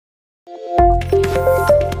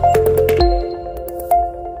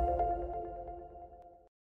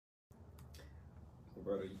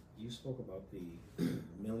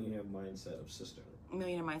mindset of sisterhood.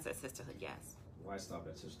 Millionaire mindset sisterhood, yes. Why stop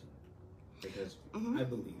at sisterhood? Because I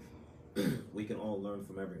believe we can all learn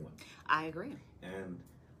from everyone. I agree. And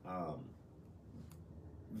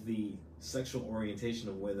the sexual orientation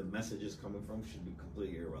of where the message is coming from should be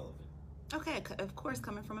completely irrelevant. Okay, of course,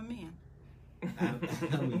 coming from a man.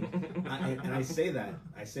 I say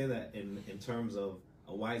that in terms of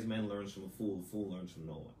a wise man learns from a fool learns from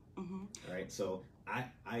no one. All right, so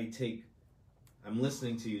I'm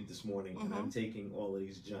listening to you this morning, and I'm taking all of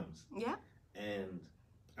these gems. Yeah. And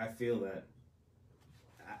I feel that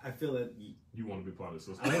you want to be part of the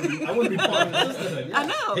system. I want to be part of the sisterhood. Yeah, I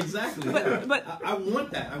know. Exactly. But I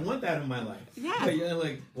want that. I want that in my life. Yeah. But you're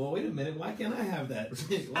like, well, wait a minute. Why can't I have that?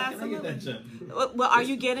 Why can't I get that gem? Well, are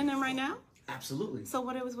you getting them right now? Absolutely. So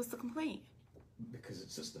what's the complaint? Because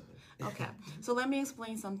it's sisterhood. Okay. So let me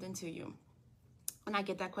explain something to you. And I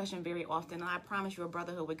get that question very often. And I promise you a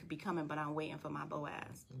brotherhood would be coming, but I'm waiting for my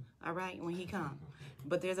Boaz. All right? When he comes.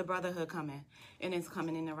 But there's a brotherhood coming. And it's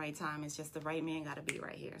coming in the right time. It's just the right man got to be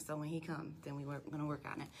right here. So when he comes, then we're going to work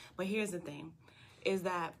on it. But here's the thing. Is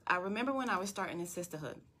that I remember when I was starting this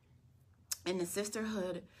sisterhood. And the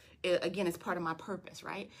sisterhood, again, is part of my purpose,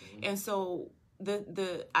 right? And so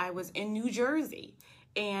I was in New Jersey.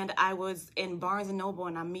 And I was in Barnes & Noble,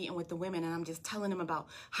 and I'm meeting with the women, and I'm just telling them about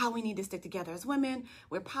how we need to stick together as women.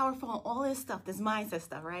 We're powerful, and all this stuff, this mindset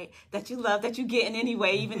stuff, right? That you love, that you get in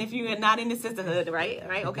anyway, even if you're not in the sisterhood, right?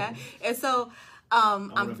 Right? Okay. And so, I'm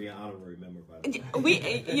gonna be an honorary member, by the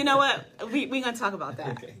way. you know what? We're gonna talk about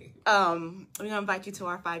that. Okay. We're gonna invite you to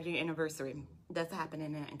our 5-year anniversary. That's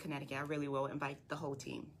happening in Connecticut. I really will invite the whole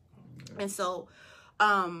team. And so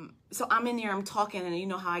I'm in there, I'm talking, and you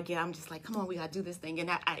know how I get. I'm just like, come on, we gotta do this thing. And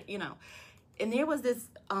and there was this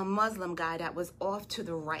Muslim guy that was off to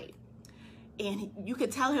the right. And you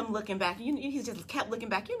could tell him looking back. He just kept looking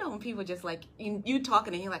back. You know when people just like, you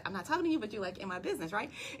talking and you're like, I'm not talking to you, but you're like in my business, right?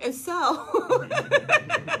 And so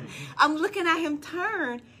I'm looking at him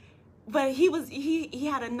turn, but he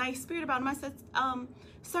had a nice spirit about him. I said,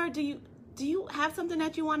 sir, do you have something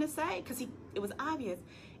that you want to say? Because it was obvious.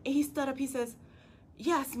 And he stood up, he says,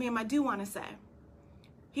 yes, ma'am, I do want to say.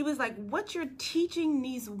 He was like, what you're teaching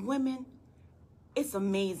these women, it's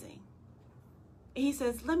amazing. And he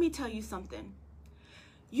says, let me tell you something.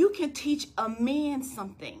 You can teach a man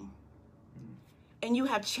something, and you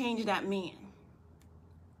have changed that man.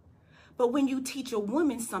 But when you teach a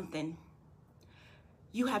woman something,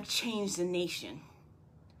 you have changed the nation,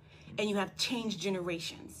 and you have changed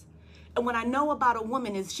generations. And what I know about a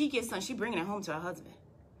woman is she gets something, she bringing it home to her husband.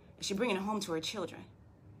 She's bringing it home to her children.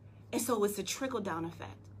 And so it's a trickle-down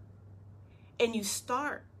effect. And you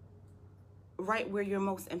start right where you're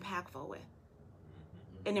most impactful with.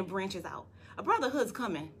 And it branches out. A brotherhood's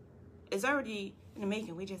coming. It's already in the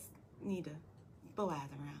making. We just need to Boaz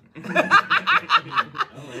around.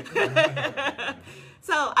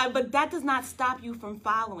 But that does not stop you from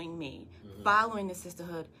following me, following the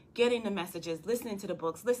sisterhood, getting the messages, listening to the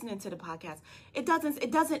books, listening to the podcast. It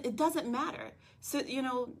doesn't matter. So,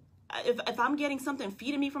 if I'm getting something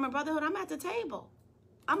feeding me from a brotherhood, I'm at the table.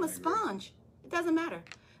 I'm a sponge. It doesn't matter.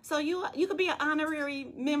 So you could be an honorary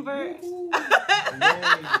member.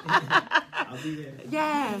 I'll be there.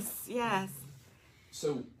 Yes.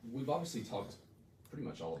 So we've obviously talked pretty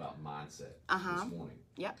much all about mindset this morning.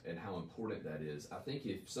 Yep. And how important that is. I think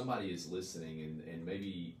if somebody is listening and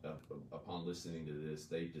maybe upon listening to this,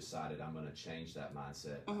 they've decided I'm going to change that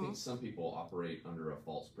mindset. I think some people operate under a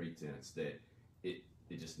false pretense that it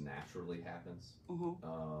just naturally happens.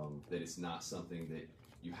 That it's not something that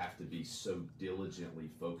you have to be so diligently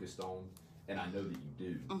focused on. And I know that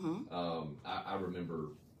you do. I remember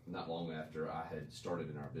not long after I had started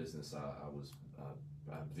in our business, I was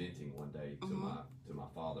venting one day to my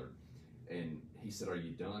father, and he said, "Are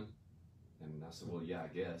you done?" And I said, "Well, yeah, I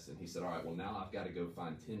guess." And he said, "All right, well, now I've got to go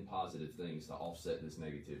find 10 positive things to offset this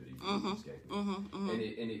negativity you just gave me."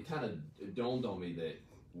 And it kind of dawned on me that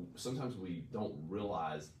sometimes we don't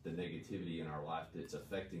realize the negativity in our life that's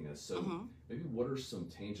affecting us. So maybe what are some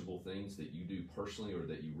tangible things that you do personally or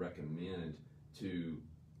that you recommend to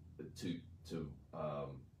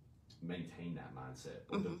maintain that mindset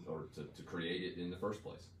or to create it in the first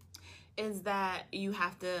place? Is that you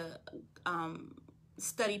have to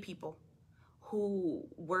study people who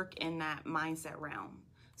work in that mindset realm.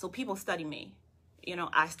 So people study me.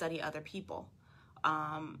 I study other people.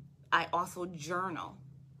 I also journal.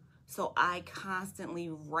 So I constantly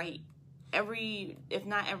write if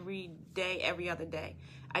not every day, every other day.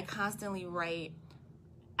 I constantly write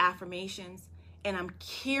affirmations, and I'm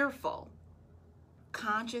careful,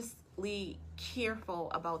 consciously extremely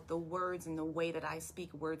careful about the words and the way that I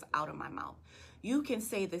speak words out of my mouth. You can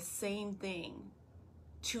say the same thing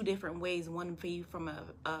two different ways, one be from a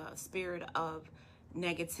spirit of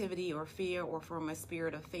negativity or fear, or from a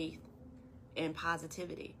spirit of faith and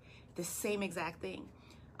positivity. The same exact thing.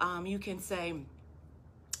 You can say,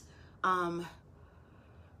 I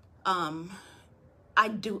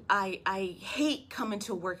hate coming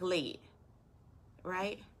to work late,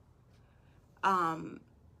 right?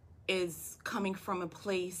 Is coming from a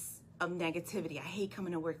place of negativity. I hate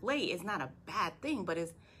coming to work late. It's not a bad thing, but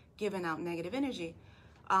it's giving out negative energy.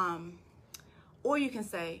 Or you can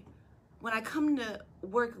say, when I come to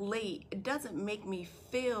work late, it doesn't make me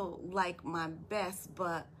feel like my best,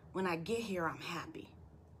 but when I get here, I'm happy.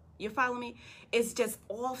 You follow me? It's just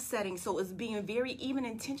offsetting. So it's being very even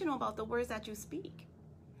intentional about the words that you speak.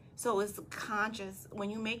 So it's conscious. When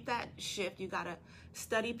you make that shift, you got to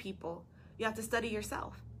study people. You have to study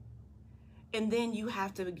yourself. And then you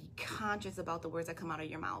have to be conscious about the words that come out of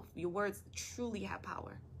your mouth. Your words truly have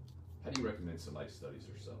power. How do you recommend somebody studies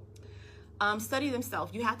herself? Study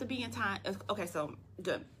themselves. You have to be in time. Okay, so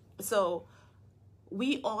good. So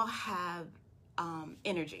we all have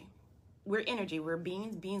energy. We're energy. We're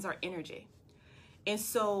beings. Beings are energy. And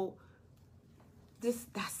so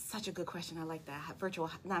that's such a good question. I like that.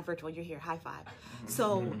 Not virtual, you're here. High five.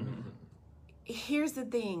 So here's the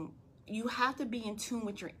thing. You have to be in tune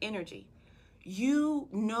with your energy. You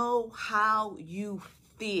know how you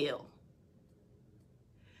feel.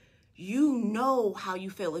 You know how you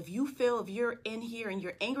feel. If you're in here and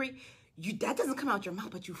you're angry, that doesn't come out your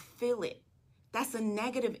mouth, but you feel it. That's a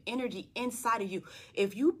negative energy inside of you.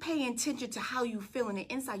 If you pay attention to how you feel in the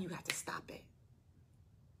inside, you have to stop it.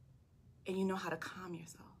 And you know how to calm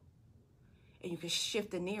yourself. And you can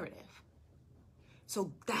shift the narrative.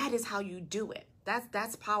 So that is how you do it.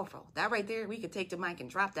 That's powerful. That right there, we could take the mic and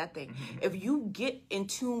drop that thing. If you get in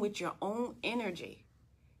tune with your own energy,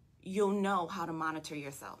 you'll know how to monitor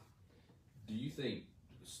yourself. Do you think,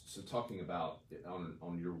 so talking about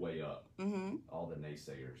on your way up, all the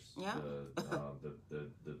naysayers, Yeah.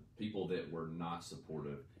 the people that were not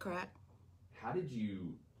supportive. Correct. How did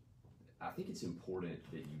you, I think it's important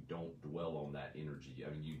that you don't dwell on that energy. I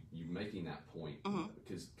mean, you making that point,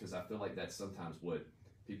 because I feel like that's sometimes what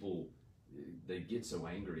people, they get so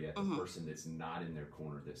angry at the person that's not in their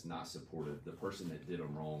corner, that's not supportive, the person that did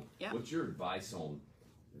them wrong. Yep. What's your advice on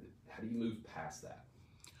how do you move past that?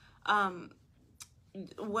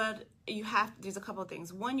 There's a couple of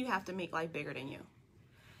things. One, you have to make life bigger than you.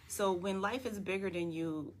 So when life is bigger than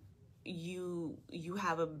you, you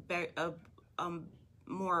have a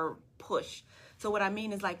more push. So what I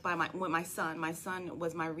mean is, like with my son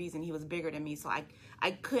was my reason. He was bigger than me. So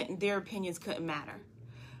I couldn't, their opinions couldn't matter.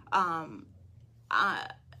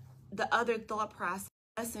 The other thought process,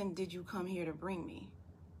 lesson did you come here to bring me?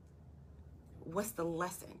 What's the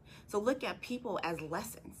lesson? So look at people as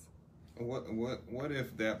lessons. What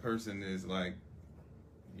if that person is like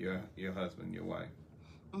your husband, your wife?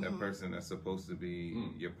 That person that's supposed to be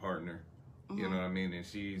your partner. You know what I mean? And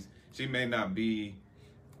she may not be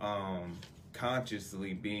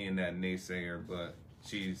consciously being that naysayer, but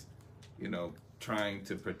she's, trying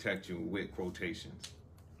to protect you with quotations.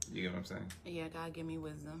 You get what I'm saying? Yeah, God give me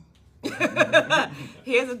wisdom.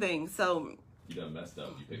 Here's the thing. So you done messed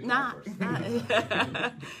up. You picked the wrong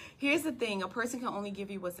person. Here's the thing. A person can only give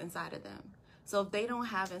you what's inside of them. So if they don't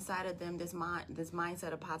have inside of them this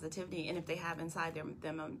mindset of positivity, and if they have inside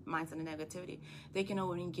them a mindset of negativity, they can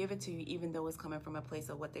only give it to you, even though it's coming from a place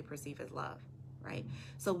of what they perceive as love, right?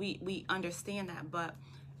 So we understand that, but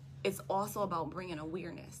it's also about bringing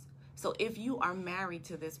awareness. So if you are married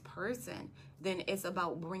to this person, then it's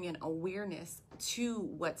about bringing awareness to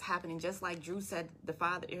what's happening. Just like Drew said,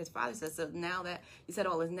 his father said, so now that he said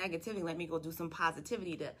all this negativity, let me go do some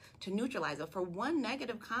positivity to neutralize it. For one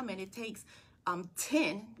negative comment, it takes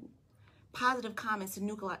 10 positive comments to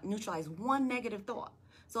neutralize one negative thought.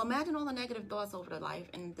 So imagine all the negative thoughts over the life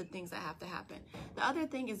and the things that have to happen. The other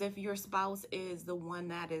thing is, if your spouse is the one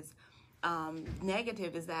that is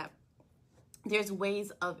negative, is that there's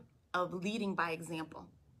ways of leading by example.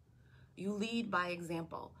 You lead by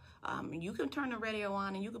example. You can turn the radio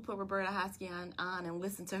on and you can put Roberta Hosky on and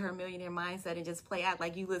listen to her Millionaire Mindset and just play out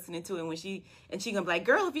like you listening to it when she gonna be like,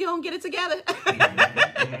 girl, if you don't get it together.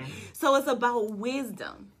 So it's about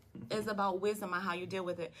wisdom. It's about wisdom on how you deal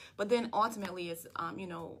with it. But then ultimately it's,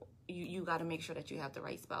 you got to make sure that you have the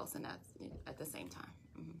right spouse, and that's at the same time.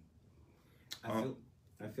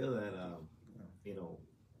 I feel that,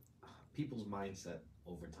 people's mindset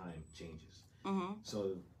over time changes.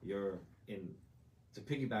 So you're in to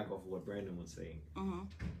piggyback off of what Brandon was saying, Mm-hmm.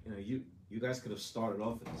 you know, you guys could have started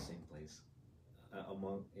off in the same place,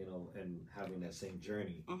 among, you know, and having that same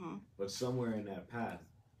journey, Mm-hmm. but somewhere in that path,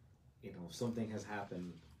 you know, something has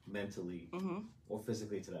happened mentally Mm-hmm. or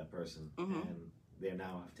physically to that person, Mm-hmm. and they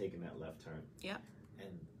now have taken that left turn. Yeah.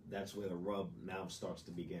 And that's where the rub now starts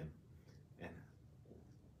to begin. And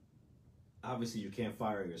obviously, you can't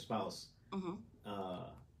fire your spouse, Mm-hmm.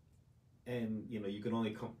 and you know you can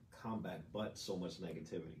only combat but so much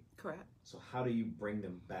negativity. Correct. So how do you bring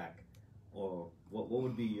them back, or what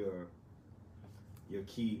would be your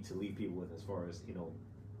key to leave people with as far as, you know,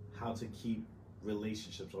 how to keep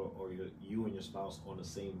relationships or you and your spouse on the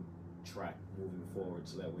same track moving forward,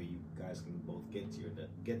 so that way you guys can both get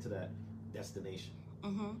to that destination.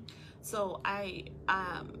 Mm-hmm. So I,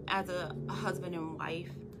 as a husband and wife,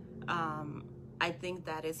 I think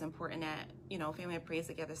that it's important that, you know, family that prays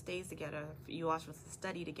together stays together. You also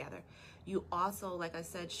study together. You also, like I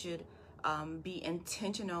said, should be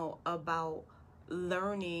intentional about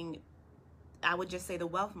learning. I would just say the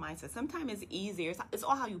wealth mindset. Sometimes it's easier. It's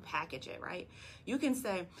all how you package it, right? You can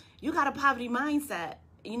say, you got a poverty mindset.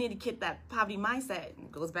 You need to keep that poverty mindset.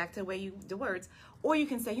 It goes back to the words. Or you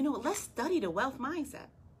can say, you know what, let's study the wealth mindset.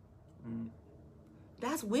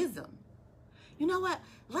 That's wisdom. You know what?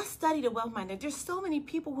 Let's study the wealth mindset. There's so many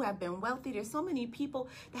people who have been wealthy. There's so many people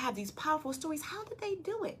that have these powerful stories. How did they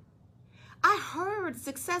do it? I heard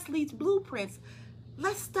success leads blueprints.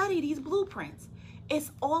 Let's study these blueprints. It's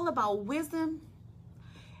all about wisdom,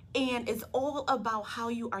 and it's all about how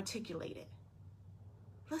you articulate it.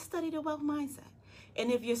 Let's study the wealth mindset. And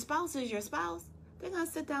if your spouse is your spouse, they're going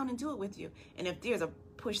to sit down and do it with you. And if there's a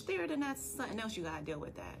push there, then that's something else you got to deal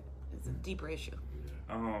with that. It's a deeper issue.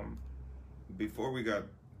 Before we got,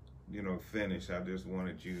 you know, finished, I just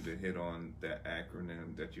wanted you to hit on that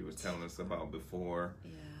acronym that you was telling us about before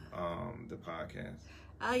the podcast.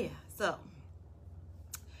 Oh, yeah. So,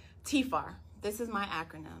 TFAR. This is my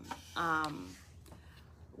acronym.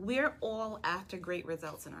 We're all after great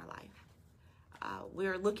results in our life.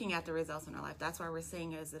 We're looking at the results in our life. That's why we're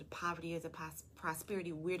saying, is it poverty, is it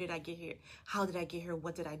prosperity? Where did I get here? How did I get here?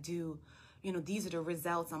 What did I do? You know, these are the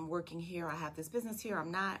results. I'm working here. I have this business here.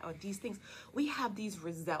 I'm not, or these things. We have these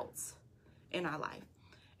results in our life.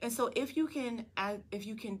 And so if you can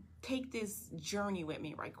take this journey with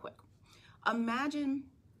me right quick. Imagine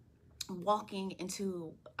walking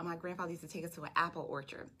into, my grandfather used to take us to an apple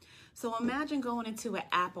orchard. So imagine going into an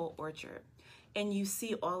apple orchard and you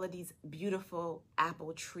see all of these beautiful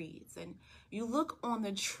apple trees, and you look on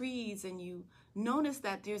the trees and you notice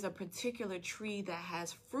that there's a particular tree that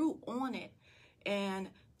has fruit on it, and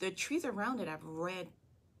the trees around it have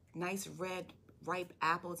nice red ripe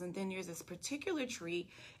apples. And then there's this particular tree,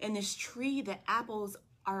 and this tree, the apples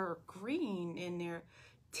are green and they're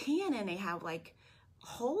tan and they have like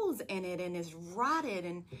holes in it and it's rotted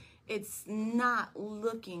and it's not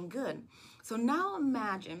looking good. So now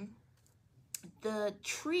imagine the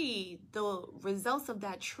tree, the results of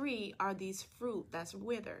that tree are these fruit that's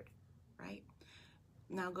withered, right?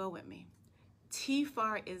 Now go with me.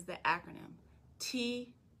 TFAR is the acronym. TFAR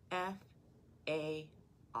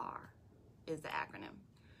is the acronym.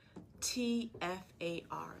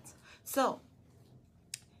 TFAR. So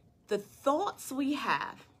the thoughts we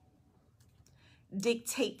have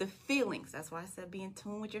dictate the feelings. That's why I said be in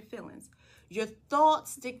tune with your feelings. Your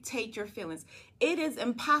thoughts dictate your feelings. It is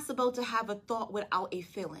impossible to have a thought without a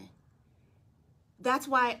feeling. That's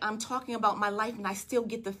why I'm talking about my life and I still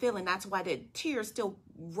get the feeling. That's why the tears still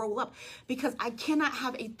roll up, because I cannot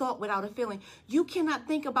have a thought without a feeling. You cannot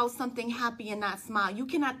think about something happy and not smile. You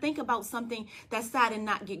cannot think about something that's sad and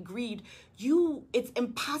not get grieved. It's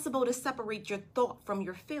impossible to separate your thought from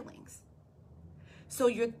your feelings. So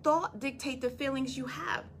your thought dictates the feelings you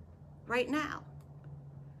have right now.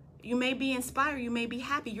 You may be inspired, you may be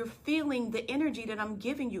happy, you're feeling the energy that I'm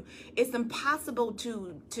giving you. It's impossible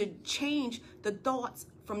to change the thoughts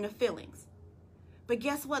from the feelings. But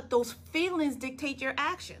guess what? Those feelings dictate your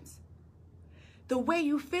actions. The way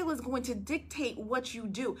you feel is going to dictate what you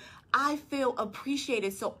do. I feel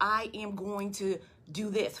appreciated, so I am going to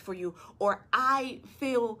do this for you. Or I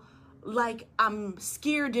feel like I'm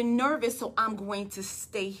scared and nervous, so I'm going to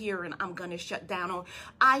stay here and I'm going to shut down. Or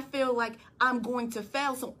I feel like I'm going to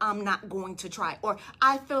fail, so I'm not going to try. Or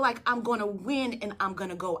I feel like I'm going to win and I'm going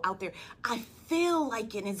to go out there. I feel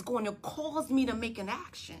like it is going to cause me to make an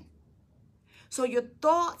action. So your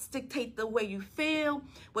thoughts dictate the way you feel.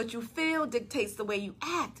 What you feel dictates the way you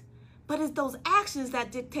act. But it's those actions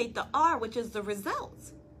that dictate the R, which is the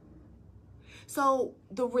results. So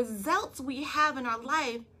the results we have in our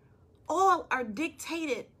life all are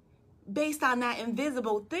dictated based on that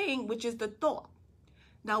invisible thing, which is the thought.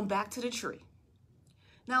 Now back to the tree.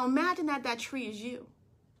 Now imagine that that tree is you.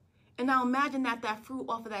 And now imagine that that fruit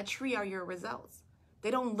off of that tree are your results.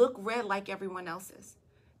 They don't look red like everyone else's.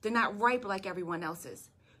 They're not ripe like everyone else's.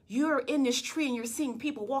 You're in this tree and you're seeing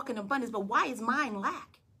people walk in abundance, but why is mine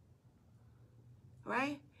lack?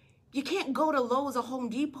 Right? You can't go to Lowe's or Home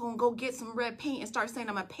Depot and go get some red paint and start saying,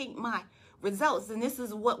 I'm going to paint my results. And this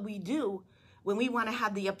is what we do when we want to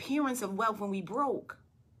have the appearance of wealth when we broke.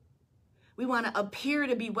 We want to appear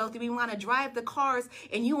to be wealthy. We want to drive the cars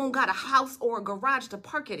and you don't got a house or a garage to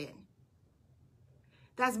park it in.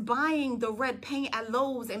 That's buying the red paint at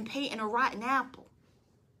Lowe's and painting a rotten apple.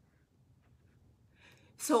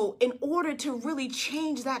 So in order to really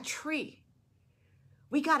change that tree,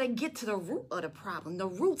 we got to get to the root of the problem, the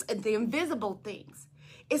roots and the invisible things.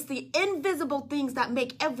 It's the invisible things that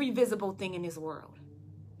make every visible thing in this world.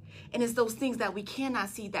 And it's those things that we cannot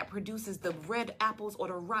see that produces the red apples or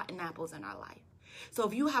the rotten apples in our life. So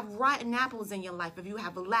if you have rotten apples in your life, if you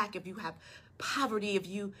have lack, if you have poverty, if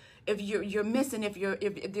you're missing,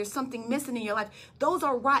 if there's something missing in your life, those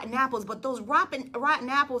are rotten apples. But those rotten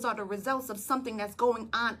apples are the results of something that's going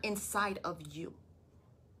on inside of you.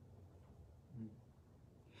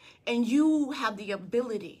 And you have the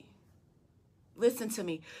ability, listen to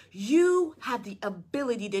me, you have the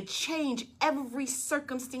ability to change every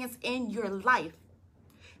circumstance in your life.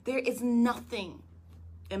 There is nothing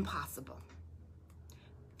impossible.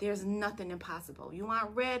 There's nothing impossible. You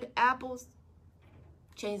want red apples?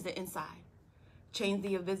 Change the inside. Change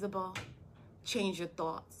the invisible. Change your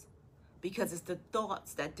thoughts. Because it's the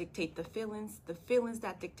thoughts that dictate the feelings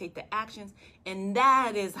that dictate the actions, and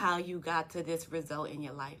that is how you got to this result in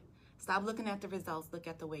your life. Stop looking at the results. Look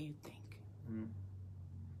at the way you think.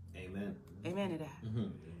 Amen. Amen to that.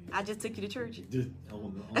 I just took you to church.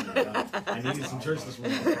 Oh my God. I needed some church this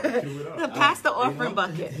morning. Pass the offering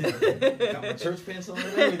bucket. Got my church pants on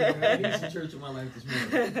and everything. I need some church in my life this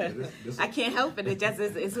morning. I can't help it. It just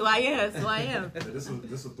is who I am. It's who I am. This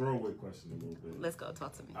is a throwaway question a little bit. Let's go.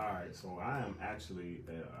 Talk to me. All right. So I am actually,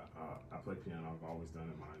 I play piano. I've always done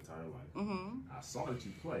it my entire life. I saw that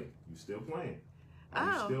you play. You still playing.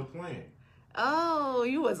 Are you still playing? Oh,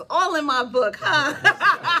 you was all in my book, huh?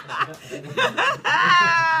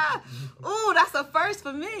 Ooh, that's a first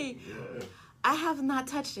for me. Yeah. I have not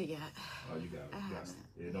touched it yet. Oh, you got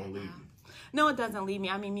it. It don't leave you. No, it doesn't leave me.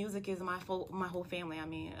 I mean, music is my whole family. I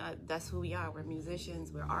mean, that's who we are. We're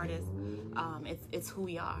musicians. We're artists. It's who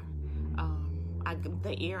we are.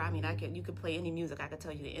 The ear. I mean, you could play any music. I could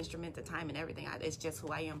tell you the instrument, the time, and everything. It's just who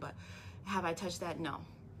I am. But have I touched that? No.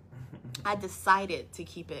 I decided to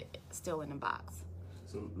keep it still in the box.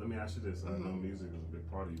 So let me ask you this. I know music is a big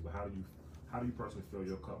part of you, but how do you personally fill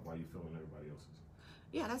your cup while you're filling everybody else's?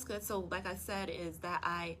 Yeah, that's good. So like I said, is that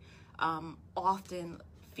I often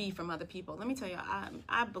feed from other people. Let me tell you,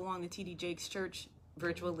 I belong to TD Jakes Church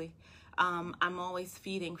virtually. I'm always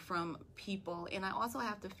feeding from people, and I also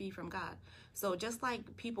have to feed from God. So just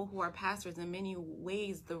like people who are pastors, in many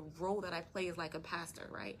ways, the role that I play is like a pastor,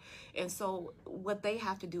 right? And so what they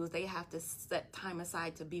have to do is they have to set time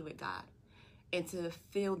aside to be with God and to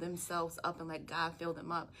fill themselves up and let God fill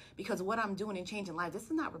them up. Because what I'm doing in changing lives, this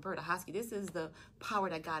is not Roberta Hosky. This is the power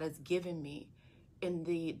that God has given me, in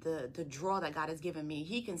the draw that God has given me.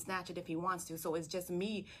 He can snatch it if he wants to. So it's just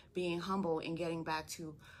me being humble and getting back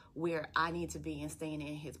to where I need to be and staying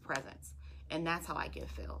in his presence. And that's how I get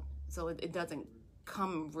filled. So it doesn't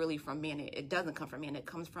come really from me, and it doesn't come from me, and it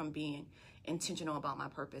comes from being intentional about my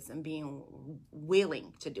purpose and being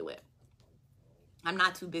willing to do it. I'm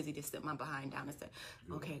not too busy to sit my behind down and say,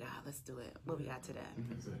 okay, God, let's do it. What we got today?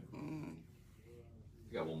 I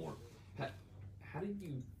got one more. Pat, how do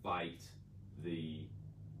you fight the,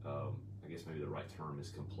 I guess maybe the right term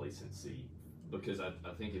is complacency? Because I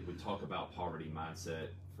think if we talk about poverty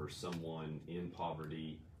mindset for someone in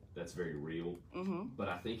poverty, that's very real. But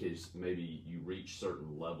I think as maybe you reach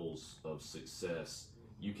certain levels of success,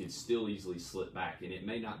 you can still easily slip back, and it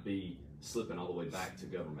may not be slipping all the way back to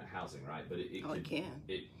government housing, right? But it can.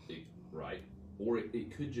 It right, or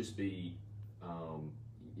it could just be,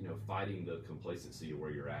 fighting the complacency of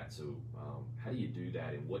where you're at. So how do you do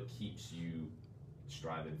that, and what keeps you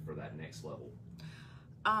striving for that next level?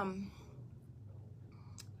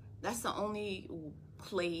 That's the only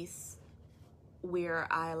place where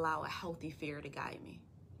I allow a healthy fear to guide me.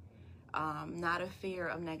 Not a fear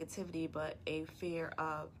of negativity, but a fear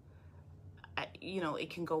of, it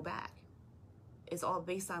can go back. It's all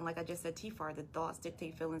based on, like I just said, TFAR, the thoughts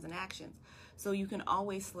dictate feelings and actions. So you can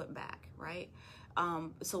always slip back, right?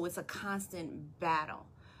 So it's a constant battle.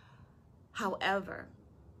 However,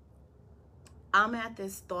 I'm at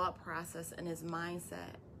this thought process and this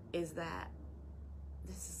mindset is that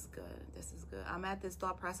This is good. This is good. I'm at this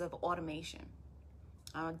thought process of automation.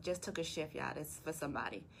 I just took a shift, y'all. This is for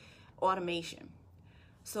somebody. Automation.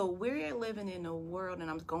 So we're living in a world, and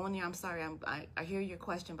I'm going there. I'm sorry. I hear your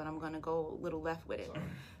question, but I'm going to go a little left with it. Sorry.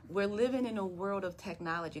 We're living in a world of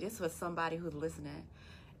technology. This is for somebody who's listening.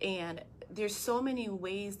 And there's so many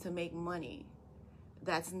ways to make money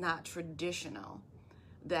that's not traditional,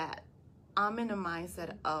 that I'm in the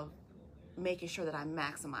mindset of making sure that I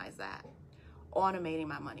maximize that, automating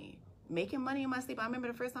my money, making money in my sleep. I remember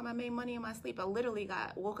the first time I made money in my sleep, I literally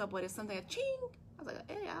woke up with something, ching. I was like,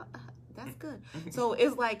 hey, that's good. So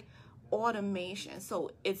it's like automation.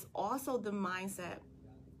 So it's also the mindset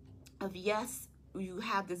of, yes, you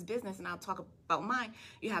have this business, and I'll talk about mine.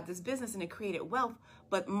 You have this business and it created wealth,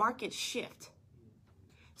 but markets shift.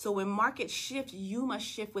 So when markets shift, you must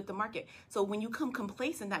shift with the market. So when you come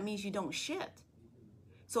complacent, that means you don't shift.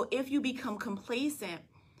 So if you become complacent,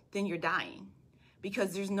 then you're dying,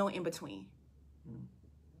 because there's no in between.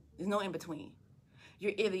 There's no in between.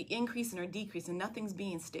 You're either increasing or decreasing. Nothing's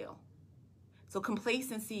being still. So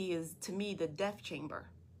complacency is, to me, the death chamber.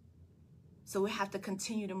 So we have to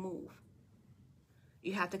continue to move.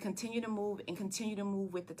 You have to continue to move and continue to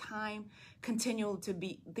move with the time, continue to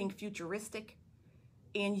think futuristic,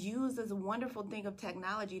 and use this wonderful thing of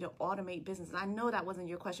technology to automate businesses. I know that wasn't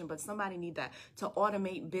your question, but somebody need that, to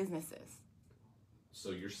automate businesses. So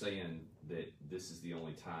you're saying that this is the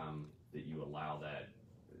only time that you allow that,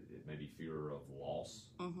 maybe fear of loss?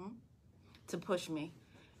 To push me.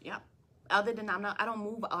 Yep. Other than I don't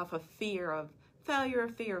move off of fear of failure,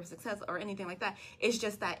 fear of success, or anything like that. It's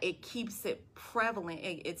just that it keeps it prevalent.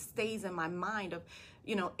 It stays in my mind of,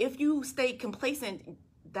 if you stay complacent,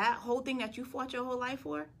 that whole thing that you fought your whole life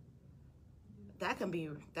for, that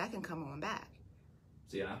can come on back.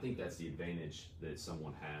 See, and I think that's the advantage that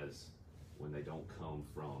someone has when they don't come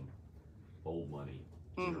from old money,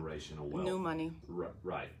 generational wealth, new money,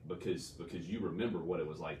 right? Because you remember what it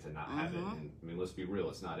was like to not have it. And I mean, let's be real,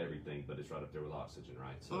 it's not everything, but it's right up there with oxygen,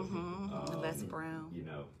 right? So Les Brown,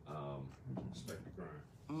 respect the grind.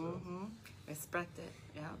 respect it.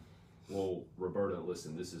 Yeah. Well, Roberta,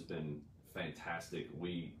 listen, this has been fantastic.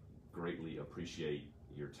 We greatly appreciate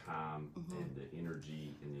your time and the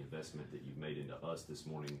energy and the investment that you've made into us this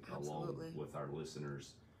morning, along with our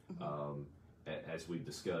listeners. As we've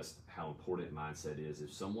discussed how important mindset is,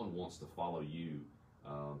 if someone wants to follow you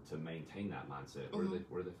to maintain that mindset, where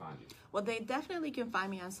do they find you? Well, they definitely can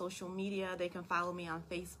find me on social media. They can follow me on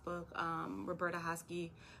Facebook, Roberta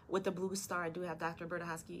Hosky with the blue star. I do have Dr. Roberta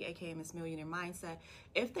Hosky, aka Miss Millionaire Mindset.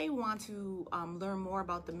 If they want to learn more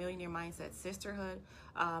about the Millionaire Mindset Sisterhood,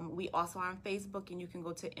 we also are on Facebook, and you can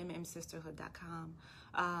go to mmsisterhood.com.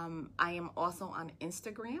 I am also on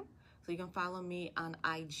Instagram, so you can follow me on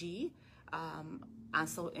IG.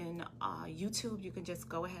 Also in YouTube, you can just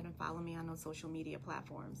go ahead and follow me on those social media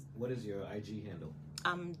platforms. What is your IG handle?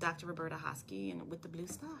 Dr. Roberta Hosky, and with the blue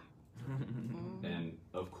star. And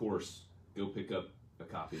of course, go pick up a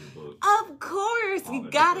copy of the book. Of course, you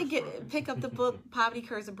gotta pick up the book, Poverty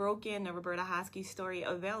Curse Broken, the Roberta Hosky story,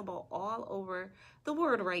 available all over the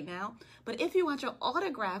world right now. But if you want your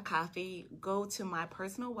autographed copy, go to my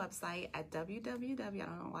personal website at www. I don't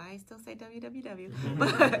know why I still say www,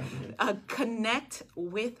 but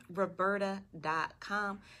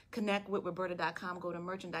connectwithroberta.com. Connectwithroberta.com. Go to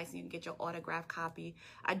merchandise and you can get your autographed copy.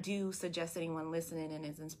 I do suggest anyone listening and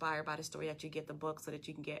is inspired by the story that you get the book, so that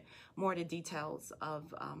you can get more of the details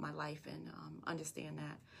of my life and understand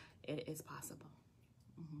that it is possible.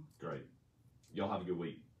 Great. Y'all have a good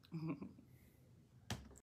week.